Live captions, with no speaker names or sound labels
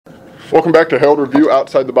Welcome back to Herald Review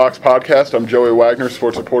Outside the Box podcast. I'm Joey Wagner,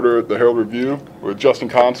 sports reporter at the Herald Review, with Justin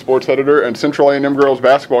Kahn, sports editor, and Central A&M girls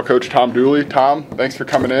basketball coach Tom Dooley. Tom, thanks for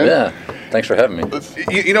coming in. Yeah, thanks for having me.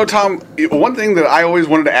 You know, Tom, one thing that I always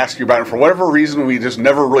wanted to ask you about, and for whatever reason we just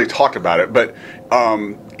never really talked about it, but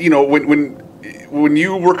you know, when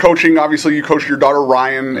you were coaching, obviously you coached your daughter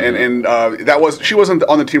Ryan, and she wasn't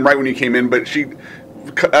on the team right when you came in, but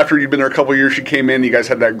after you'd been there a couple of years, she came in. You guys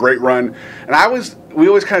had that great run, and we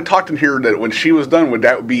always kind of talked in here that when she was done, would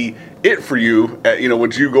that be it for you?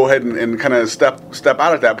 Would you go ahead and kind of step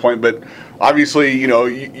out at that point? But obviously, you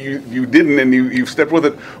didn't, and you stepped with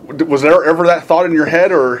it. Was there ever that thought in your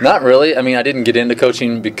head, or not really? I mean, I didn't get into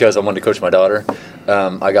coaching because I wanted to coach my daughter.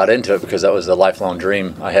 I got into it because that was a lifelong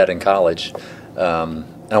dream I had in college.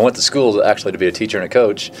 And I went to school actually to be a teacher and a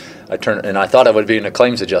coach. I thought I would be a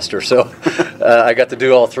claims adjuster, so I got to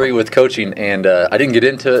do all three with coaching. And I didn't get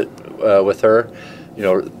into it with her,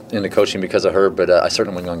 into coaching because of her, but I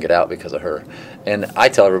certainly wasn't going to get out because of her. And I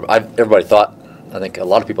tell everybody thought, I think a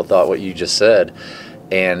lot of people thought what you just said,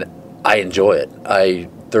 and I enjoy it. I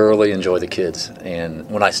thoroughly enjoy the kids. And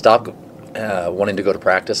when I stop wanting to go to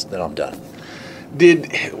practice, then I'm done.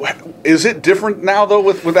 Is it different now though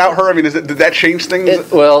without her? I mean, did that change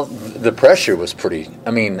things? Well, the pressure was pretty.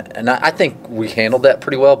 I mean, and I think we handled that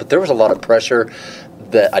pretty well. But there was a lot of pressure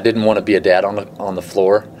that I didn't want to be a dad on the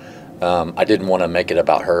floor. I didn't want to make it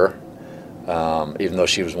about her, even though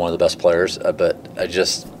she was one of the best players. But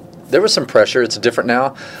there was some pressure. It's different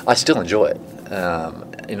now. I still enjoy it.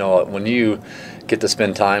 When you get to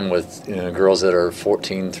spend time with girls that are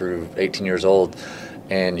 14 through 18 years old,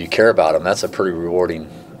 and you care about them, that's a pretty rewarding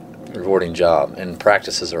job. And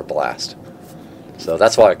practices are a blast. So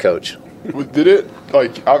that's why I coach. Did it,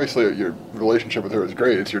 obviously your relationship with her is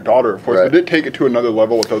great. It's your daughter, of course. Right. But did it take it to another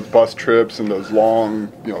level with those bus trips and those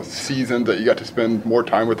long, seasons that you got to spend more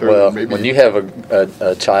time with her? Well, when you have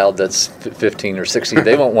a child that's 15 or 16,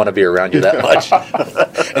 they won't want to be around you that much.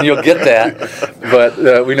 And you'll get that.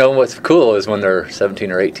 But we know what's cool is when they're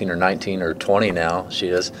 17 or 18 or 19 or 20 now, she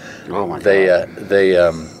is. Oh, my God.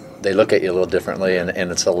 They look at you a little differently, and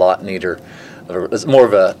it's a lot neater. It's more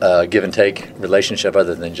of a give and take relationship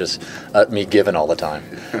other than just me giving all the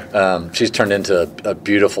time. She's turned into a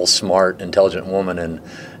beautiful, smart, intelligent woman, and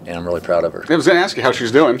I'm really proud of her. I was going to ask you how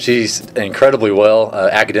she's doing. She's incredibly well.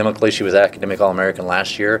 Academically, she was academic All-American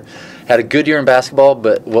last year. Had a good year in basketball,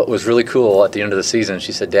 but what was really cool at the end of the season,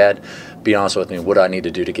 she said, "Dad, be honest with me, what do I need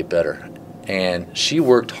to do to get better?" And she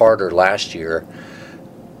worked harder last year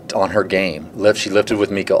on her game. She lifted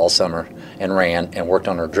with Mika all summer and ran and worked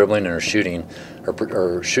on her dribbling and her shooting.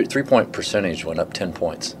 Her three-point percentage went up 10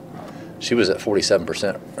 points. She was at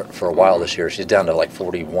 47% for a while this year. She's down to like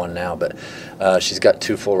 41 now, but she's got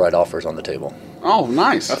 2 full ride offers on the table. Oh,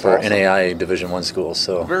 nice. That's for awesome. NAIA Division I schools.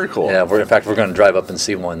 So very cool. Yeah, we're going to drive up and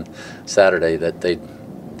see one Saturday that they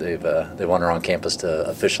want her on campus to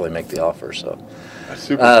officially make the offer. So. That's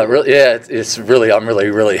super cool. Really, yeah, I'm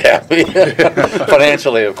really happy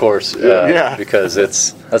financially, of course. Because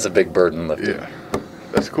that's a big burden lifted. Yeah,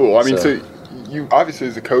 that's cool. I mean, so you obviously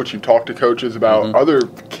as a coach, you talk to coaches about other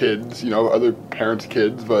kids, other parents'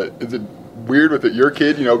 kids. But is it weird with your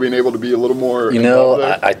kid, being able to be a little more?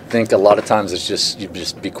 I think a lot of times it's just you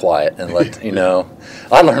just be quiet and let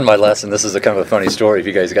I learned my lesson. This is a kind of a funny story. If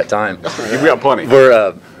you guys got time, we got plenty.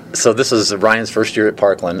 So this is Ryan's first year at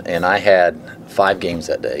Parkland, and I had 5 games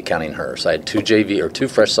that day, counting her. So I had 2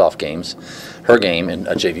 fresh soft games, her game, and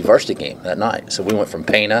a JV varsity game that night. So we went from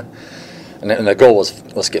Pana, and the goal was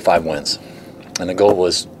let's get 5 wins. And the goal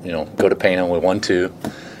was, go to Pana. We won 2,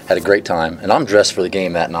 had a great time, and I'm dressed for the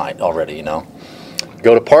game that night already.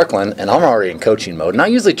 Go to Parkland, and I'm already in coaching mode. And I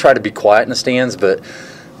usually try to be quiet in the stands, but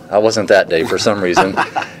I wasn't that day for some reason.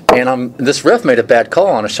 And this ref made a bad call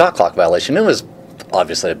on a shot clock violation. It was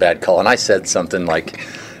obviously a bad call, and I said something like,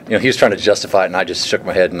 he was trying to justify it, and I just shook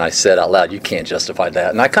my head and I said out loud, "You can't justify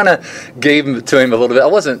that." And I kind of gave to him a little bit. I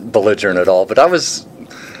wasn't belligerent at all, but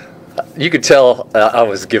you could tell I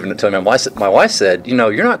was giving it to him. My wife said,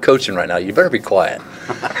 "You're not coaching right now. You better be quiet."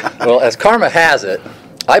 Well, as karma has it,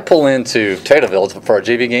 I pull into Taterville for our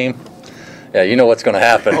JV game. Yeah, you know what's going to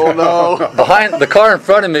happen. Oh, no. Behind the car in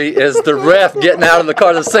front of me is the ref getting out of the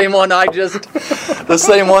car, the same one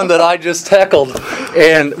that I just heckled.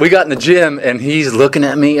 And we got in the gym, and he's looking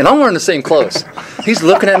at me, and I'm wearing the same clothes. He's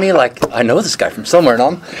looking at me like, I know this guy from somewhere,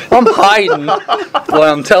 and I'm hiding while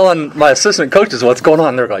I'm telling my assistant coaches what's going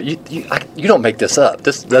on. They're going, you don't make this up.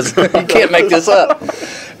 You can't make this up.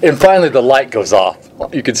 And finally the light goes off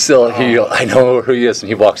You could still, I know who he is, and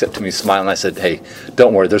he walks up to me smiling. I said, hey,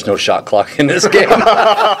 don't worry, there's no shot clock in this game.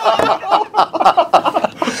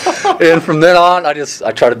 And from then on, I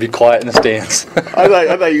try to be quiet in the stands. I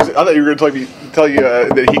thought you were going to tell you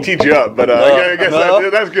that he teed you up, but I guess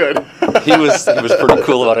that's good. He was pretty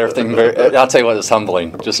cool about everything. I'll tell you what, it's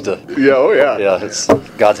humbling. Just to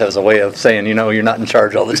God has a way of saying, you're not in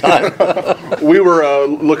charge all the time. We were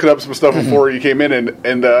looking up some stuff before you came in,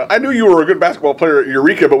 and I knew you were a good basketball player at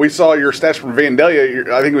Eureka, but we saw your stats from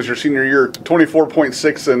Vandalia. I think it was your senior year,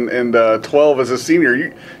 24.6 and 12 as a senior.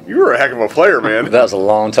 You were a heck of a player, man. That was a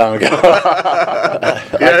long time ago.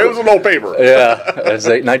 It was an old paper. Yeah, it was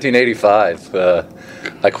 1985.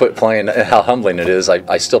 I quit playing. How humbling it is.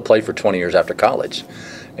 I still played for 20 years after college,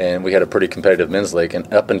 and we had a pretty competitive men's league.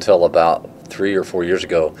 And up until about 3 or 4 years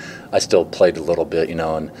ago, I still played a little bit, and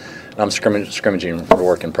I'm scrimmaging for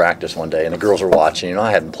work and practice one day, and the girls were watching.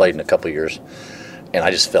 I hadn't played in a couple of years, and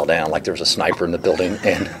I just fell down like there was a sniper in the building.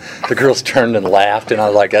 And the girls turned and laughed, and I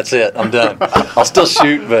was like, "That's it, I'm done. I'll still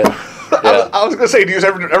shoot, but." Yeah. I was going to say, do you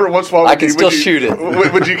every once in a while? I can still shoot it.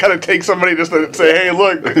 Would you kind of take somebody just to say, "Hey,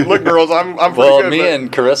 look, girls, I'm pretty good"? Well, me but...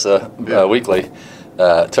 and Carissa Weekly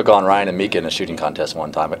took on Ryan and Mika in a shooting contest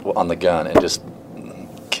one time on the gun and just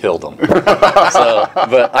killed them.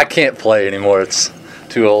 But I can't play anymore. It's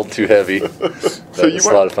too old, too heavy. So it's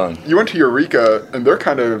a lot of fun. You went to Eureka, and they're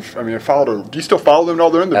kind of, do you still follow them?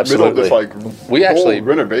 They're in the Absolutely. middle of this whole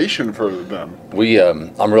renovation for them.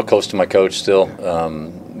 I'm real close to my coach still.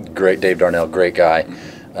 Great Dave Darnell, great guy.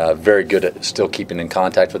 Very good at still keeping in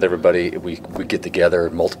contact with everybody. We get together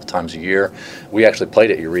multiple times a year. We actually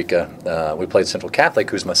played at Eureka. We played Central Catholic,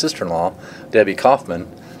 who's my sister-in-law, Debbie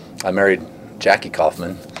Kaufman. I married Jackie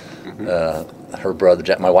Kaufman. Her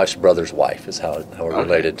brother, my wife's brother's wife, is how we're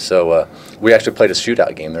related. So we actually played a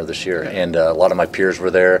shootout game there this year, and a lot of my peers were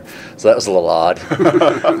there, so that was a little odd,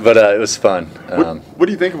 but it was fun. What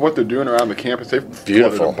do you think of what they're doing around the campus? They've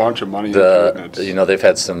beautiful. Flooded a bunch of money into it. They've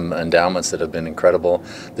had some endowments that have been incredible.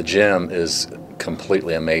 The gym is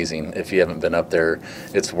completely amazing. If you haven't been up there,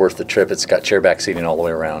 it's worth the trip. It's got chairback seating all the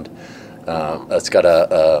way around. It's got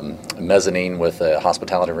a mezzanine with a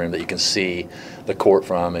hospitality room that you can see the court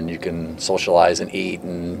from, and you can socialize and eat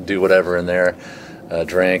and do whatever in there.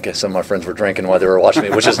 Drink. Some of my friends were drinking while they were watching me,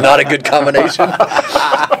 which is not a good combination.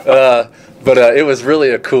 But it was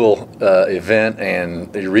really a cool event,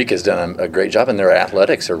 and Eureka's done a great job, and their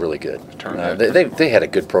athletics are really good. They had a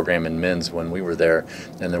good program in men's when we were there,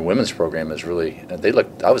 and their women's program is really.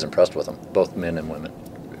 I was impressed with them, both men and women.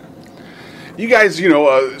 You guys,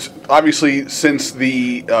 obviously since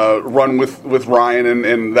the run with Ryan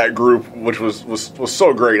and that group, which was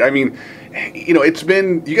so great. I mean, it's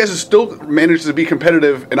been, you guys have still managed to be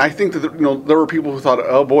competitive, and I think that there were people who thought,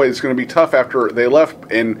 oh boy, it's going to be tough after they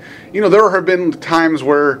left, and there have been times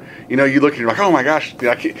where you look and you're like, oh my gosh,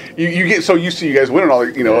 you get so used to you guys winning all,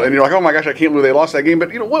 and you're like, oh my gosh, I can't believe they lost that game.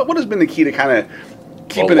 But what has been the key to kind of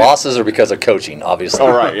keeping losses are because of coaching, obviously.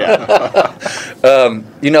 Oh right, yeah.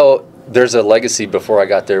 There's a legacy before I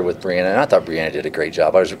got there with Brianna, and I thought Brianna did a great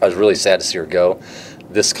job. I was really sad to see her go.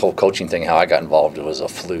 This whole coaching thing, how I got involved, it was a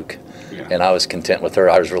fluke, and I was content with her.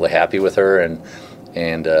 I was really happy with her, and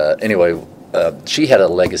anyway, she had a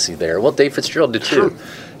legacy there. Well, Dave Fitzgerald did too.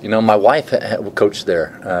 Sure. My wife coached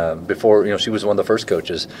there before. She was one of the first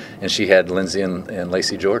coaches, and she had Lindsay and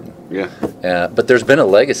Lacey Jordan. Yeah. But there's been a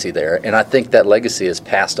legacy there, and I think that legacy is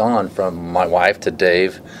passed on from my wife to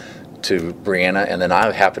Dave to Brianna, and then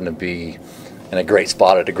I happened to be in a great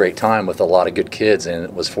spot at a great time with a lot of good kids,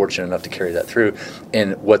 and was fortunate enough to carry that through.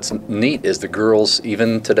 And what's neat is the girls,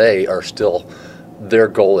 even today, are still, their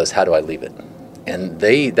goal is, how do I leave it? And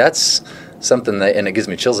that's something and it gives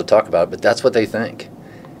me chills to talk about, but that's what they think.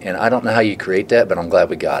 And I don't know how you create that, but I'm glad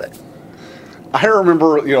we got it. I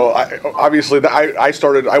remember, I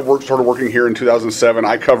started working here in 2007.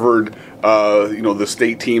 I covered, the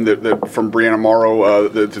state team that from Brianna Morrow,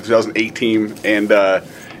 the 2008 team, and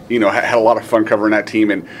had a lot of fun covering that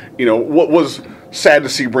team. And what was sad to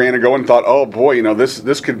see Brianna go and thought, oh boy,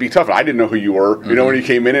 this could be tough. I didn't know who you were, when you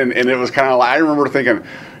came in, and it was kind of like, I remember thinking,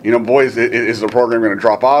 boys, is the program going to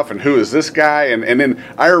drop off, and who is this guy? And then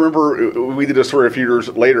I remember we did a story a few years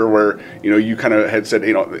later where, you kind of had said,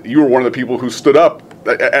 you were one of the people who stood up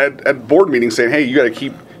at board meetings saying, hey, you got to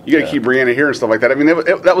keep Brianna here and stuff like that. I mean,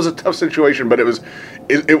 that was a tough situation, but it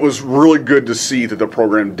was really good to see that the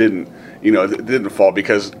program didn't fall,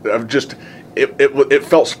 because of just it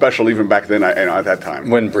felt special even back then. At that time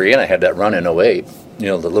when Brianna had that run in 2008.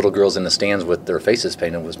 The little girls in the stands with their faces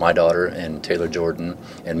painted was my daughter and Taylor Jordan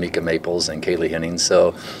and Mika Maples and Kaylee Hennings.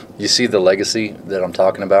 So you see the legacy that I'm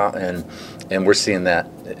talking about, and And we're seeing that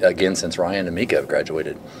again since Ryan and Mika have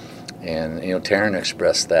graduated. And, Taryn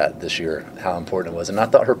expressed that this year, how important it was. And I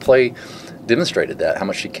thought her play demonstrated that, how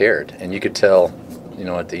much she cared. And you could tell,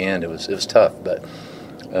 at the end it was tough. But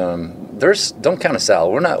don't count us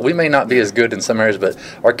out. We may not be as good in some areas, but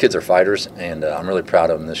our kids are fighters, and I'm really proud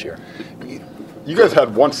of them this year. You guys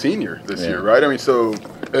had one senior this year, right? I mean, so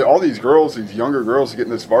all these girls, these younger girls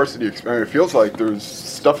getting this varsity experience, it feels like there's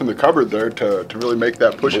stuff in the cupboard there to really make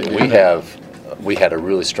that push. We had a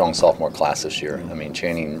really strong sophomore class this year. I mean,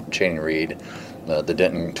 Channing Reed, the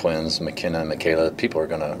Denton twins, McKenna and Michaela, people are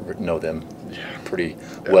going to know them pretty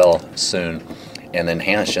well soon. And then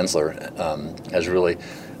Hannah Schensler has really,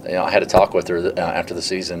 I had a talk with her after the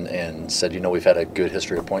season and said, we've had a good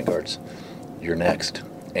history of point guards. You're next.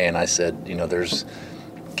 And I said, there's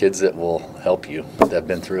kids that will help you that have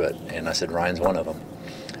been through it. And I said, Ryan's one of them.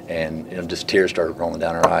 And just tears started rolling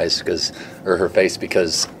down her eyes or her face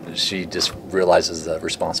because she just realizes the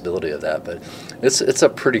responsibility of that. But it's a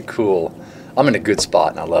pretty cool. I'm in a good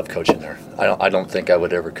spot, and I love coaching there. I don't think I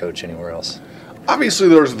would ever coach anywhere else. Obviously,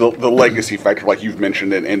 there's the legacy factor, like you've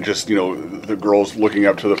mentioned, and just the girls looking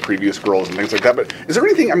up to the previous girls and things like that. But is there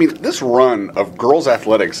anything? I mean, this run of girls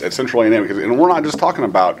athletics at Central A&M, and we're not just talking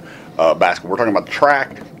about basketball. We're talking about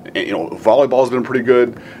track. And, volleyball's been pretty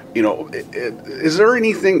good. Is there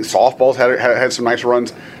anything? Softball's had some nice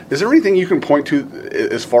runs. Is there anything you can point to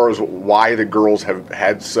as far as why the girls have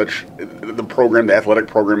had such the athletic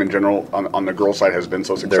program in general on the girls' side has been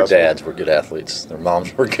so successful? Their dads were good athletes. Their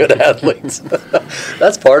moms were good athletes.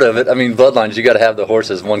 That's part of it. I mean, bloodlines. You got to have the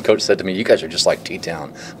horses. One coach said to me, "You guys are just like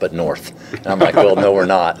T-Town, but north." And I'm like, "Well, no, we're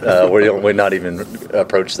not. We're not even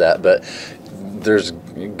approach that." But there's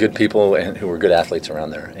good people who were good athletes around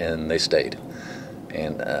there, and they stayed.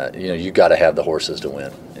 And you got to have the horses to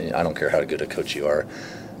win. I don't care how good a coach you are.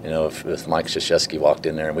 If Mike Krzyzewski walked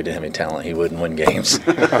in there and we didn't have any talent, he wouldn't win games.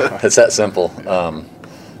 It's that simple.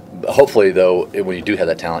 Hopefully, though, when you do have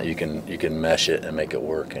that talent, you can mesh it and make it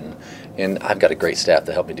work. And I've got a great staff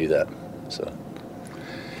to help me do that.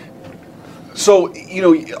 So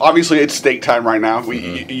obviously it's state time right now.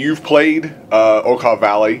 You've played Okaw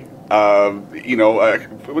Valley.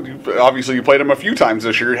 Obviously you played them a few times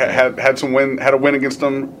this year. Had a win against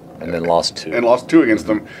them, and then lost two. And lost two against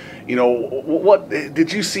them. What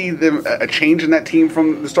did you see them a change in that team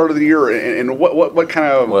from the start of the year? And what kind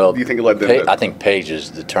of do you think it led them? I think Paige is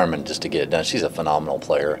determined just to get it done. She's a phenomenal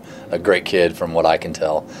player, a great kid from what I can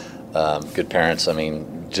tell. Good parents. I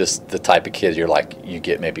mean, just the type of kid you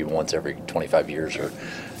get maybe once every 25 years, or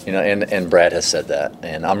And Brad has said that,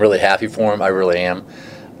 and I'm really happy for him. I really am.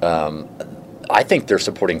 I think their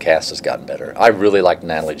supporting cast has gotten better. I really like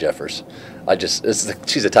Natalie Jeffers.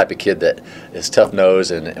 She's the type of kid that is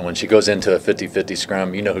tough-nosed, and when she goes into a 50-50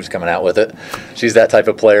 scrum, you know who's coming out with it. She's that type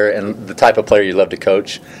of player, and the type of player you love to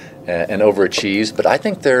coach and overachieves. But I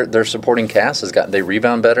think their supporting cast has gotten. They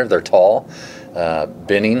rebound better. They're tall.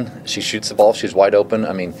 Benning, she shoots the ball. She's wide open.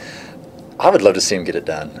 I mean, I would love to see them get it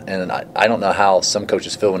done. And I don't know how some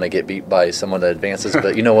coaches feel when they get beat by someone that advances,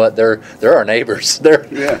 but you know what? They're our neighbors.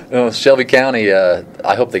 Shelby County,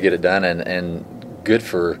 I hope they get it done, and good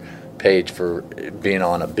for Paige for being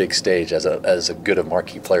on a big stage as a good a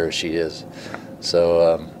marquee player as she is.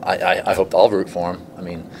 So I hope I'll root for them. I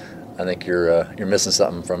mean, I think you're missing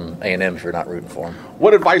something from A&M if you're not rooting for them.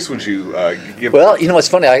 What advice would you give? Well, it's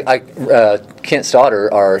funny. Kent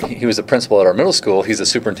Stodder, he was the principal at our middle school. He's the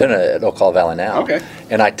superintendent at Okaw Valley now. Okay.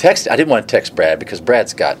 And I didn't want to text Brad because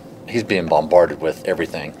he's being bombarded with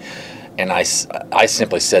everything. And I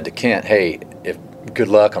simply said to Kent, hey, good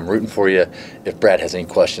luck. I'm rooting for you. If Brad has any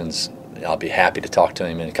questions, I'll be happy to talk to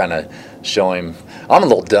him and kind of show him. I'm a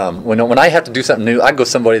little dumb. When I have to do something new, I go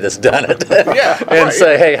somebody that's done it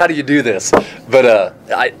say, hey, how do you do this? But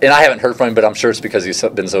I haven't heard from him, but I'm sure it's because he's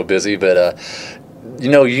been so busy. But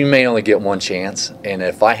you may only get one chance, and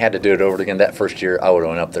if I had to do it over again that first year, I would have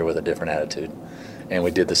went up there with a different attitude, and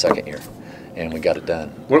we did the second year, and we got it done.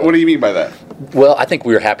 What do you mean by that? Well, I think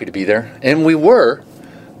we were happy to be there, and we were.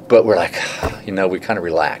 But we're like, we kind of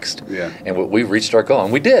relaxed. Yeah. And we reached our goal.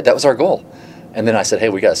 And we did. That was our goal. And then I said, hey,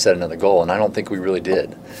 we got to set another goal. And I don't think we really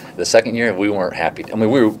did. The second year, we weren't happy. I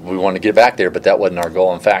mean, we wanted to get back there, but that wasn't our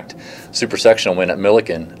goal. In fact, Super Sectional win at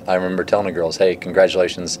Milliken. I remember telling the girls, hey,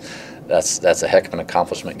 congratulations. That's a heck of an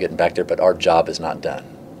accomplishment getting back there, but our job is not done.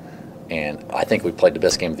 And I think we played the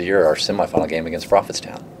best game of the year, our semifinal game against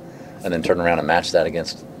Prophetstown, and then turned around and matched that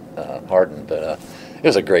against Hardin. But it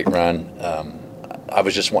was a great run. I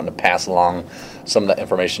was just wanting to pass along some of that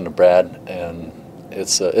information to Brad, and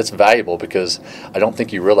it's valuable because I don't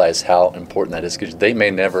think you realize how important that is because they may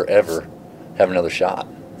never, ever have another shot.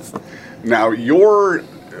 Now,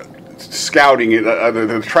 scouting,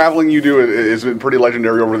 the traveling you do has been pretty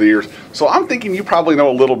legendary over the years. So I'm thinking you probably know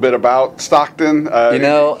a little bit about Stockton.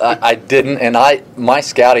 I didn't, and my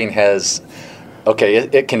scouting has. Okay,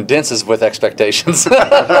 it condenses with expectations. When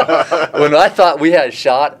I thought we had a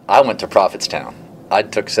shot, I went to Prophetstown. I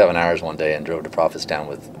took 7 hours one day and drove to Prophetstown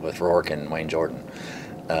with Rourke and Wayne Jordan.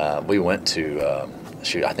 We went to,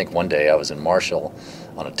 I think one day I was in Marshall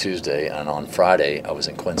on a Tuesday, and on Friday I was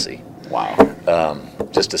in Quincy. Wow.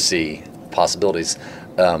 Just to see possibilities.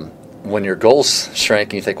 When your goals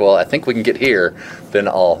shrink and you think, well, I think we can get here, then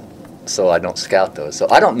so I don't scout those. So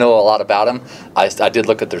I don't know a lot about them. I did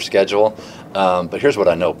look at their schedule, but here's what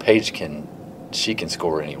I know: Paige can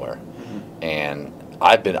score anywhere, and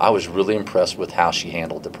I was really impressed with how she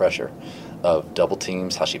handled the pressure of double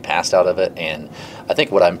teams, how she passed out of it, and I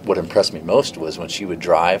think what impressed me most was when she would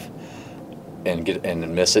drive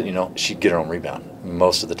and miss it. She'd get her own rebound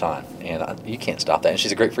most of the time, and you can't stop that. And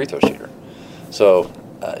she's a great free throw shooter. So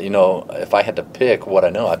if I had to pick what I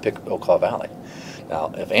know, I'd pick Ocala Valley.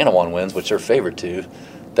 Now, if Anawan wins, which they're favored to,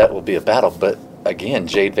 that will be a battle. But again,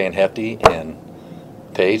 Jade Van Hefty and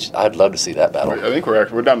Paige, I'd love to see that battle. I think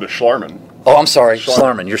we're down to Schlarman. Oh, I'm sorry,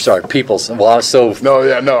 Schlarman. You're sorry, Peoples. Well, I was so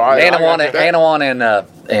Anawan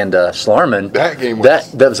and Schlarman. That game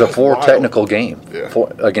that was a wild. Technical game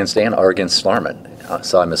against Schlarman.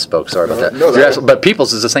 So I misspoke. Sorry about that. But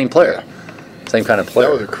Peoples is the same player, same kind of player.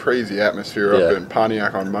 That was a crazy atmosphere up in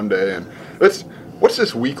Pontiac on Monday, and what's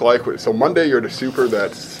this week like? So Monday you're at a super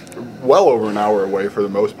that's well over an hour away for the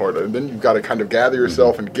most part, and then you've got to kind of gather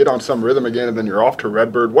yourself and get on some rhythm again, and then you're off to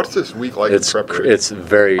Redbird. What's this week like in preparation? It's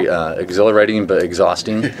very exhilarating but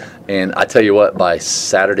exhausting, and I tell you what, by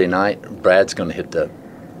Saturday night, Brad's going to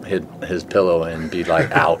hit his pillow and be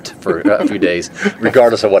like out for a few days,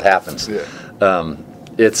 regardless of what happens. Yeah.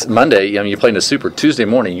 It's Monday. You play in the super. Tuesday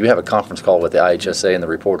morning, you have a conference call with the IHSA and the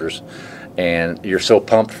reporters. And you're so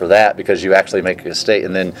pumped for that because you actually make a state,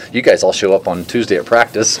 and then you guys all show up on Tuesday at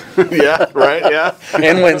practice. Yeah, right, yeah.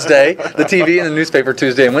 And Wednesday, the TV and the newspaper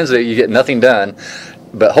Tuesday and Wednesday, you get nothing done.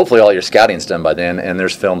 But hopefully all your scouting's done by then, and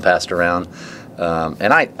there's film passed around.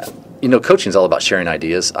 And coaching's all about sharing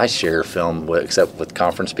ideas. I share film except with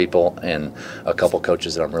conference people and a couple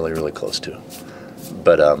coaches that I'm really, really close to.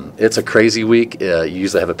 But it's a crazy week. You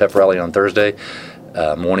usually have a pep rally on Thursday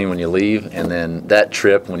morning when you leave, and then that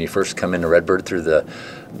trip when you first come into Redbird through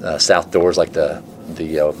the south doors, like the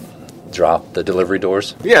delivery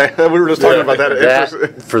doors. Yeah, we were just talking about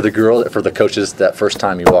that. For the coaches, that first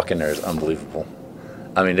time you walk in there is unbelievable.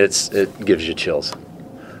 I mean, it gives you chills,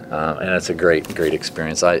 and it's a great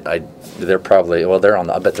experience. They're probably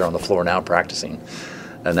I bet they're on the floor now practicing,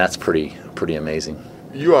 and that's pretty amazing.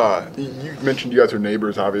 You mentioned you guys are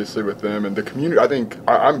neighbors, obviously, with them, and the community. I think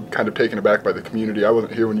I'm kind of taken aback by the community. I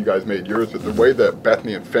wasn't here when you guys made yours, but the way that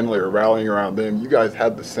Bethany and Findlay are rallying around them, you guys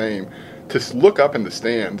had the same. To look up in the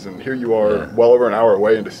stands, and here you are, well over an hour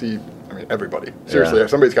away, and to see, everybody. Seriously,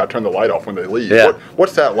 somebody's got to turn the light off when they leave. Yeah.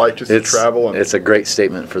 What's that like, just to travel? It's a great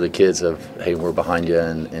statement for the kids of, hey, we're behind you,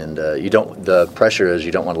 and you don't. The pressure is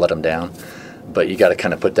you don't want to let them down. But you got to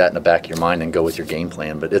kind of put that in the back of your mind and go with your game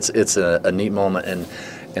plan. But it's a neat moment.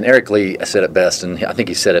 And Eric Lee said it best, and I think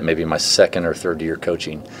he said it maybe my second or third year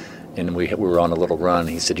coaching. And we were on a little run.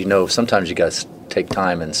 He said, sometimes you got to take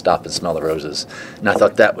time and stop and smell the roses. And I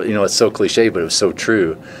thought that, it's so cliche, but it was so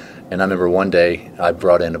true. And I remember one day I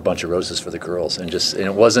brought in a bunch of roses for the girls, and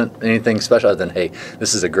it wasn't anything special other than, hey,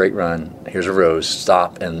 this is a great run. Here's a rose.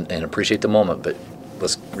 Stop and appreciate the moment, but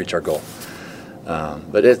let's reach our goal.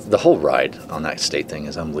 But the whole ride on that state thing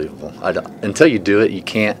is unbelievable. Until you do it, you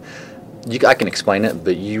can't. I can explain it,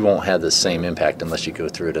 but you won't have the same impact unless you go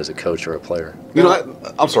through it as a coach or a player.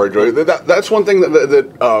 I'm sorry, Joey. That's one thing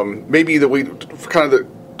that maybe that we kind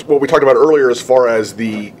of what we talked about earlier as far as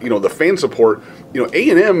the the fan support.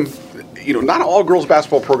 A&M, not all girls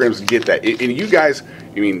basketball programs get that, and you guys,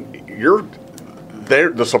 you're.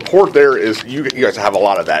 The support there is you guys have a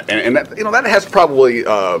lot of that, and that that has probably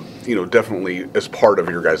definitely as part of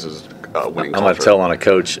your guys' winning. I'm going to tell on a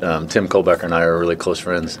coach. Tim Kohlbecker and I are really close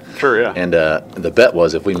friends. Sure, yeah. And the bet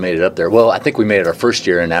was if we made it up there. Well, I think we made it our first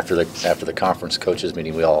year, and after the conference coaches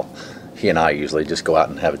meeting, he and I usually just go out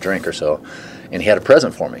and have a drink or so. And he had a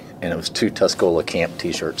present for me, and it was 2 Tuscola camp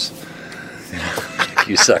T-shirts.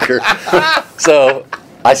 You sucker! So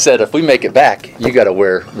I said, if we make it back, you got to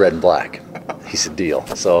wear red and black. He said, deal.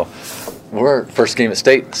 So we're first game at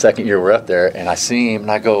state, second year we're up there, and I see him,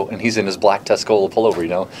 and I go, and he's in his black Tuscola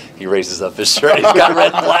pullover, He raises up his shirt, he's got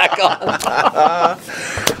red and black on.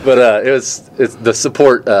 But it's the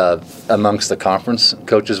support amongst the conference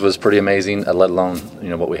coaches was pretty amazing, let alone,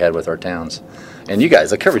 what we had with our towns. And you guys,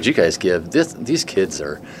 the coverage you guys give, these kids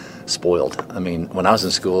are, spoiled. I mean, when I was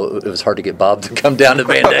in school, it was hard to get Bob to come down to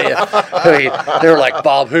Vandalia. I mean, they were like,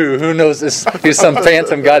 Bob who? Who knows this? He's some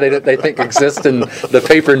phantom guy they think exists in the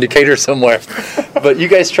paper in Decatur somewhere. But you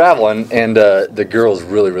guys travel, and the girls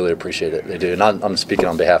really, really appreciate it. They do. And I'm speaking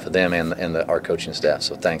on behalf of them and our coaching staff,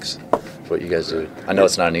 so thanks for what you guys do. I know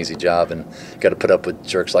it's not an easy job, and got to put up with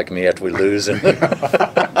jerks like me after we lose. And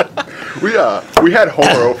we had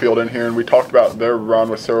Homer Ofield in here, and we talked about their run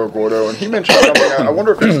with Cerro Gordo, and he mentioned something. I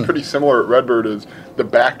wonder if it's pretty similar at Redbird. Is the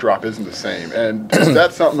backdrop isn't the same, and is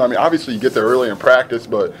that something? I mean, obviously you get there early in practice,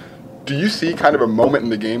 but do you see kind of a moment in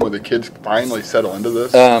the game where the kids finally settle into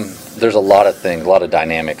this? There's a lot of things, a lot of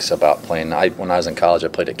dynamics about playing. When I was in college, I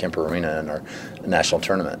played at Kemper Arena in our national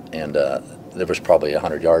tournament, and there was probably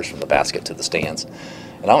 100 yards from the basket to the stands,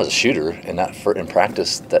 and I was a shooter in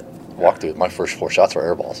practice. That walked through, my first 4 shots were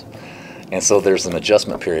air balls. And so there's an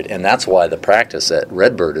adjustment period, and that's why the practice at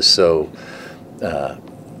Redbird is so,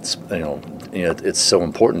 it's so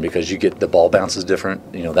important, because you get the ball bounces different.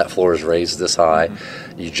 You know, that floor is raised this high.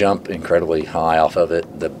 You jump incredibly high off of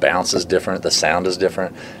it. The bounce is different. The sound is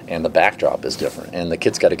different, and the backdrop is different. And the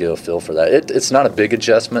kids got to get a feel for that. It's not a big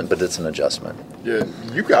adjustment, but it's an adjustment. Yeah,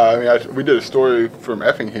 you got. I mean, we did a story from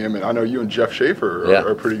Effingham, and I know you and Jeff Schaefer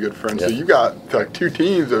are pretty good friends. Yeah. So you got like 2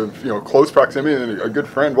 teams of close proximity and a good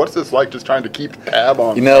friend. What's this like, just trying to keep tab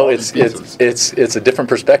on? It's a different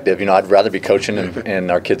perspective. I'd rather be coaching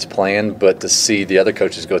and our kids playing, but to see the other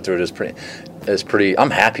coaches go through it is pretty.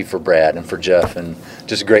 I'm happy for Brad and for Jeff, and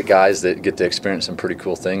just great guys that get to experience some pretty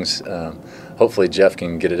cool things. Hopefully Jeff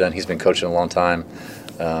can get it done. He's been coaching a long time.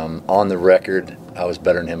 On the record, I was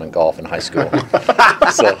better than him in golf in high school.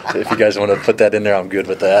 So if you guys want to put that in there, I'm good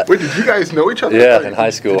with that. Wait, did you guys know each other? Yeah, in high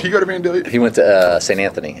school. Did he go to Vandalia? He went to St.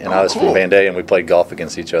 Anthony, and I was cool. from Vandalia, and we played golf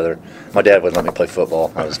against each other. My dad wouldn't let me play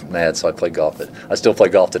football. I was mad, so I played golf. But I still play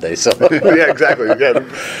golf today. So yeah, exactly. Yeah.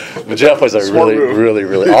 But Jeff was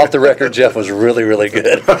really off the record. Jeff was really, really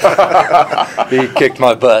good. He kicked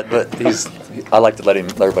my butt, but I like to let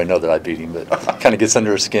everybody know that I beat him, but kind of gets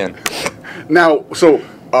under his skin. Now, so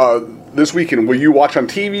this weekend, will you watch on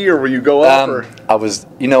TV or will you go up? Or? I was,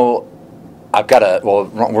 we're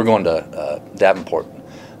going to Davenport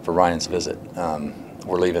for Ryan's visit.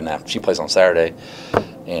 We're leaving after she plays on Saturday,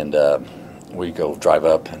 and we go drive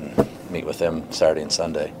up and meet with them Saturday and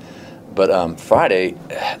Sunday. But Friday,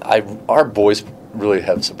 our boys really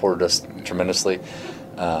have supported us tremendously.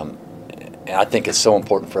 And I think it's so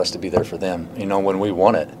important for us to be there for them. When we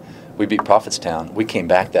won it, we beat Prophetstown. We came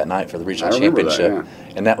back that night for the regional championship,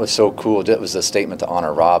 and that was so cool. It was a statement to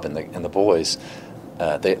honor Rob and the boys.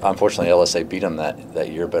 Unfortunately, LSA beat them that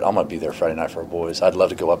year, but I'm going to be there Friday night for our boys. I'd love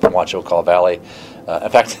to go up and watch Ocala Valley. In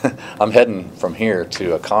fact, I'm heading from here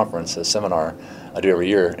to a conference, a seminar I do every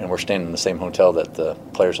year, and we're staying in the same hotel that the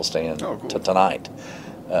players will stay in tonight.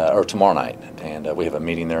 Or tomorrow night, and we have a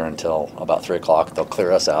meeting there until about 3 o'clock. They'll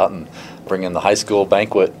clear us out and bring in the high school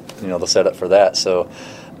banquet. They'll set up for that. So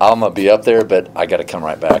I'm gonna be up there, but I got to come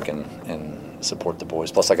right back and support the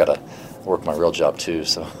boys. Plus, I got to work my real job too.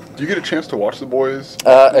 So. Do you get a chance to watch the boys?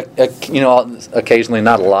 Occasionally,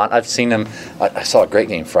 not a lot. I've seen them. I saw a great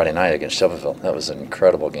game Friday night against Shelbyville. That was an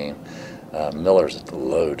incredible game. Miller's a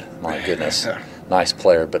load. My goodness. Nice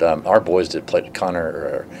player, but our boys did play.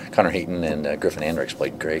 Connor Heaton and Griffin Andricks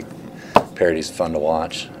played great. Parody's fun to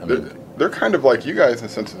watch. They're kind of like you guys in the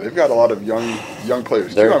sense that they've got a lot of young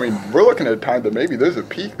players too. I mean, we're looking at a time that maybe there's a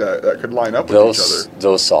peak that could line up with each other.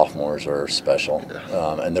 Those sophomores are special,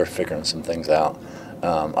 and they're figuring some things out.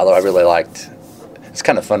 Although I really liked, it's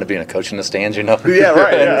kind of fun to be in a coach in the stands, Yeah,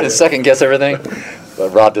 right. and second guess everything. But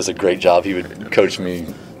Rod does a great job. He would coach me.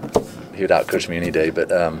 He would out-coach me any day,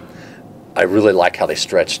 but. I really like how they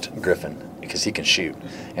stretched Griffin because he can shoot,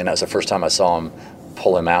 and that was the first time I saw him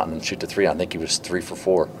pull him out and shoot the 3. I think he was 3 for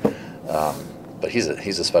 4, but he's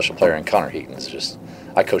a special player. And Connor Heaton is just.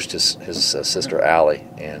 I coached his sister Allie,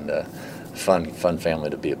 and fun family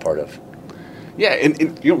to be a part of. Yeah, and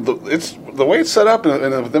it's the way it's set up,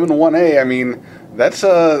 and with them in the 1A. I mean, that's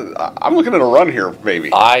I'm looking at a run here,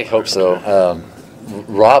 maybe. I hope so.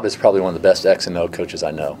 Rob is probably one of the best X and O coaches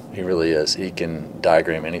I know. He really is. He can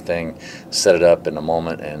diagram anything, set it up in a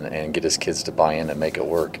moment, and get his kids to buy in and make it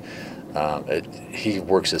work. He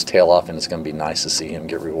works his tail off, and it's going to be nice to see him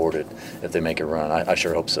get rewarded if they make a run. I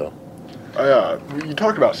sure hope so. You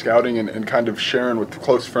talked about scouting and kind of sharing with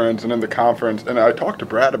close friends and in the conference, and I talked to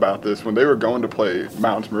Brad about this when they were going to play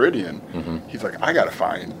Mountains Meridian. Mm-hmm. He's like, I got to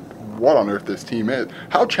find what on earth this team is.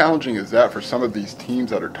 How challenging is that for some of these teams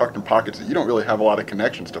that are tucked in pockets that you don't really have a lot of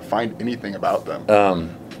connections to find anything about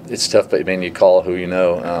them? It's tough, but you call who you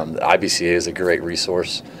know. The IBCA is a great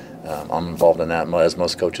resource. I'm involved in that, as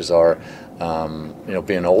most coaches are.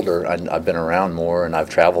 Being older, I've been around more and I've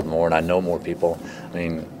traveled more and I know more people. I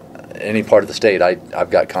mean, any part of the state, I've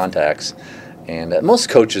got contacts, and most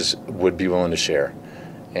coaches would be willing to share,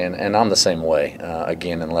 and I'm the same way.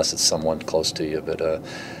 Again, unless it's someone close to you, but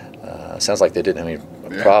sounds like they didn't have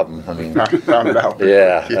any problem. I mean, found it out.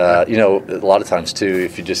 Yeah, a lot of times too,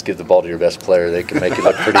 if you just give the ball to your best player, they can make it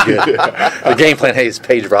look pretty good. The game plan, hey, it's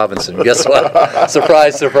Paige Robinson. Guess what?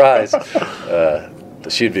 Surprise, surprise.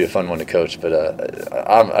 She'd be a fun one to coach, but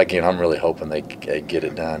I'm really hoping they get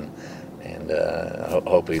it done, and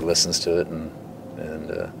hope he listens to it and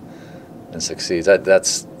succeeds.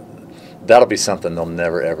 That'll be something they'll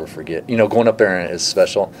never ever forget. Going up there is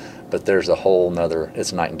special, but there's a whole nother.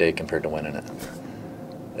 It's night and day compared to winning it.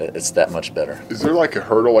 It's that much better. Is there like a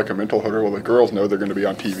hurdle, like a mental hurdle? Well, the girls know they're going to be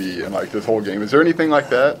on TV and like this whole game. Is there anything like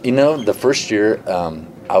that? The first year,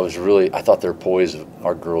 I thought their poise,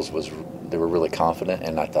 our girls they were really confident,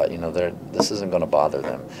 and I thought, this isn't going to bother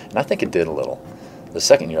them. And I think it did a little. The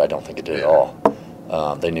second year, I don't think it did at all.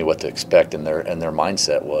 They knew what to expect, and their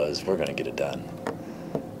mindset was, we're going to get it done.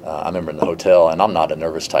 I remember in the hotel, and I'm not a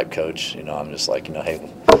nervous type coach. I'm just like, hey,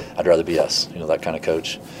 I'd rather be us, that kind of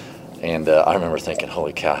coach. And I remember thinking,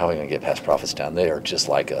 holy cow, how are we going to get past Prophetstown? They are just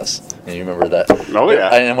like us. And you remember that? Oh,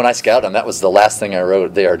 yeah. And when I scouted them, that was the last thing I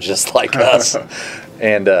wrote. They are just like us.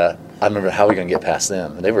 And I remember, how are we going to get past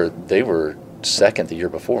them? And they were second the year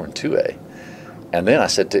before in 2A. And then I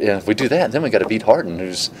said, if we do that, then we got to beat Hardin,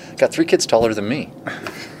 who's got 3 kids taller than me.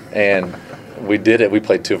 And we did it. We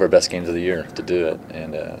played 2 of our best games of the year to do it,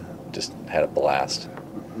 and just had a blast.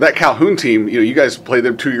 That Calhoun team, you guys played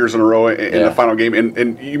them 2 years in a row in the final game,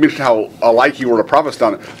 and you mentioned how alike you were to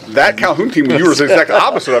Prophetstown. That Calhoun team, you were the exact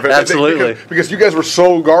opposite of it. Absolutely, because you guys were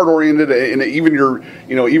so guard oriented, and even your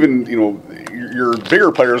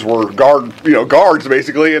bigger players were guards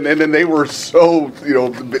basically, and then they were so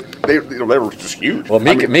they were just huge. Well,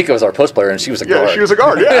 Mika was our post player, and she was a guard. Yeah, she was a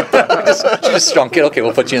guard. Yeah, she just strong kid. Okay,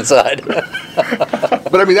 we'll put you inside.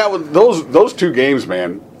 But I mean, that was those 2 games,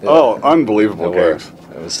 man. Yeah. Oh, unbelievable games.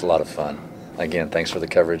 It was a lot of fun. Again, thanks for the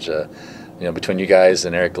coverage. Between you guys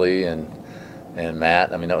and Eric Lee and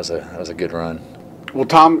Matt, I mean, that was a good run. Well,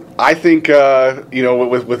 Tom, I think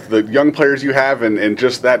with the young players you have and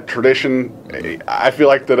just that tradition, I feel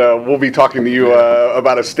like that we'll be talking to you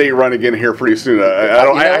about a state run again here pretty soon.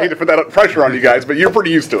 I hate to put that pressure on you guys, but you're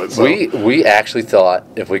pretty used to it. So. We actually thought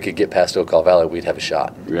if we could get past Ocala Valley, we'd have a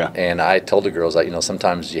shot. Yeah. And I told the girls that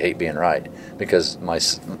sometimes you hate being right, because my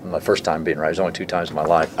first time being right, it was only 2 times in my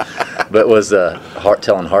life, but was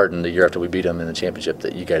telling Hardin the year after we beat them in the championship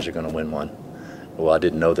that you guys are going to win one. Well, I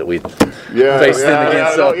didn't know that we'd face them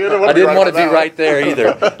again, so I didn't want to be right there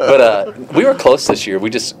either. But we were close this year. We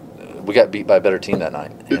got beat by a better team that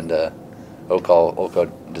night, and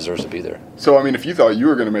Ocala deserves to be there. So, I mean, if you thought you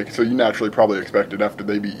were going to make it, so you naturally probably expected after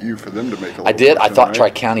they beat you for them to make it. I did. I thought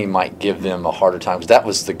Tri-County might give them a harder time, because that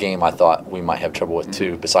was the game I thought we might have trouble with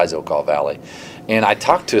too, besides Ocala Valley. And I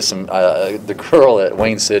talked to the girl at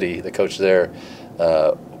Wayne City, the coach there.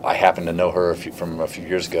 I happened to know her from a few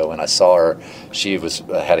years ago, and I saw her. She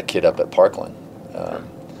had a kid up at Parkland,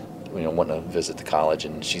 wanting to visit the college,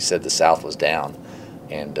 and she said the South was down,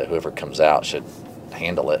 and whoever comes out should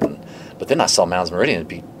handle it. But then I saw Mounds Meridian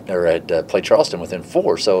play Charleston within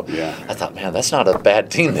 4, so I thought, man, that's not a bad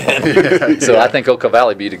team then. So I think Ocala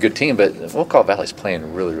Valley beat a good team, but Ocala Valley's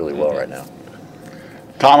playing really, really well right now.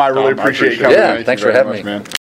 Tom, I really appreciate you coming. Yeah, thanks for having me. Man.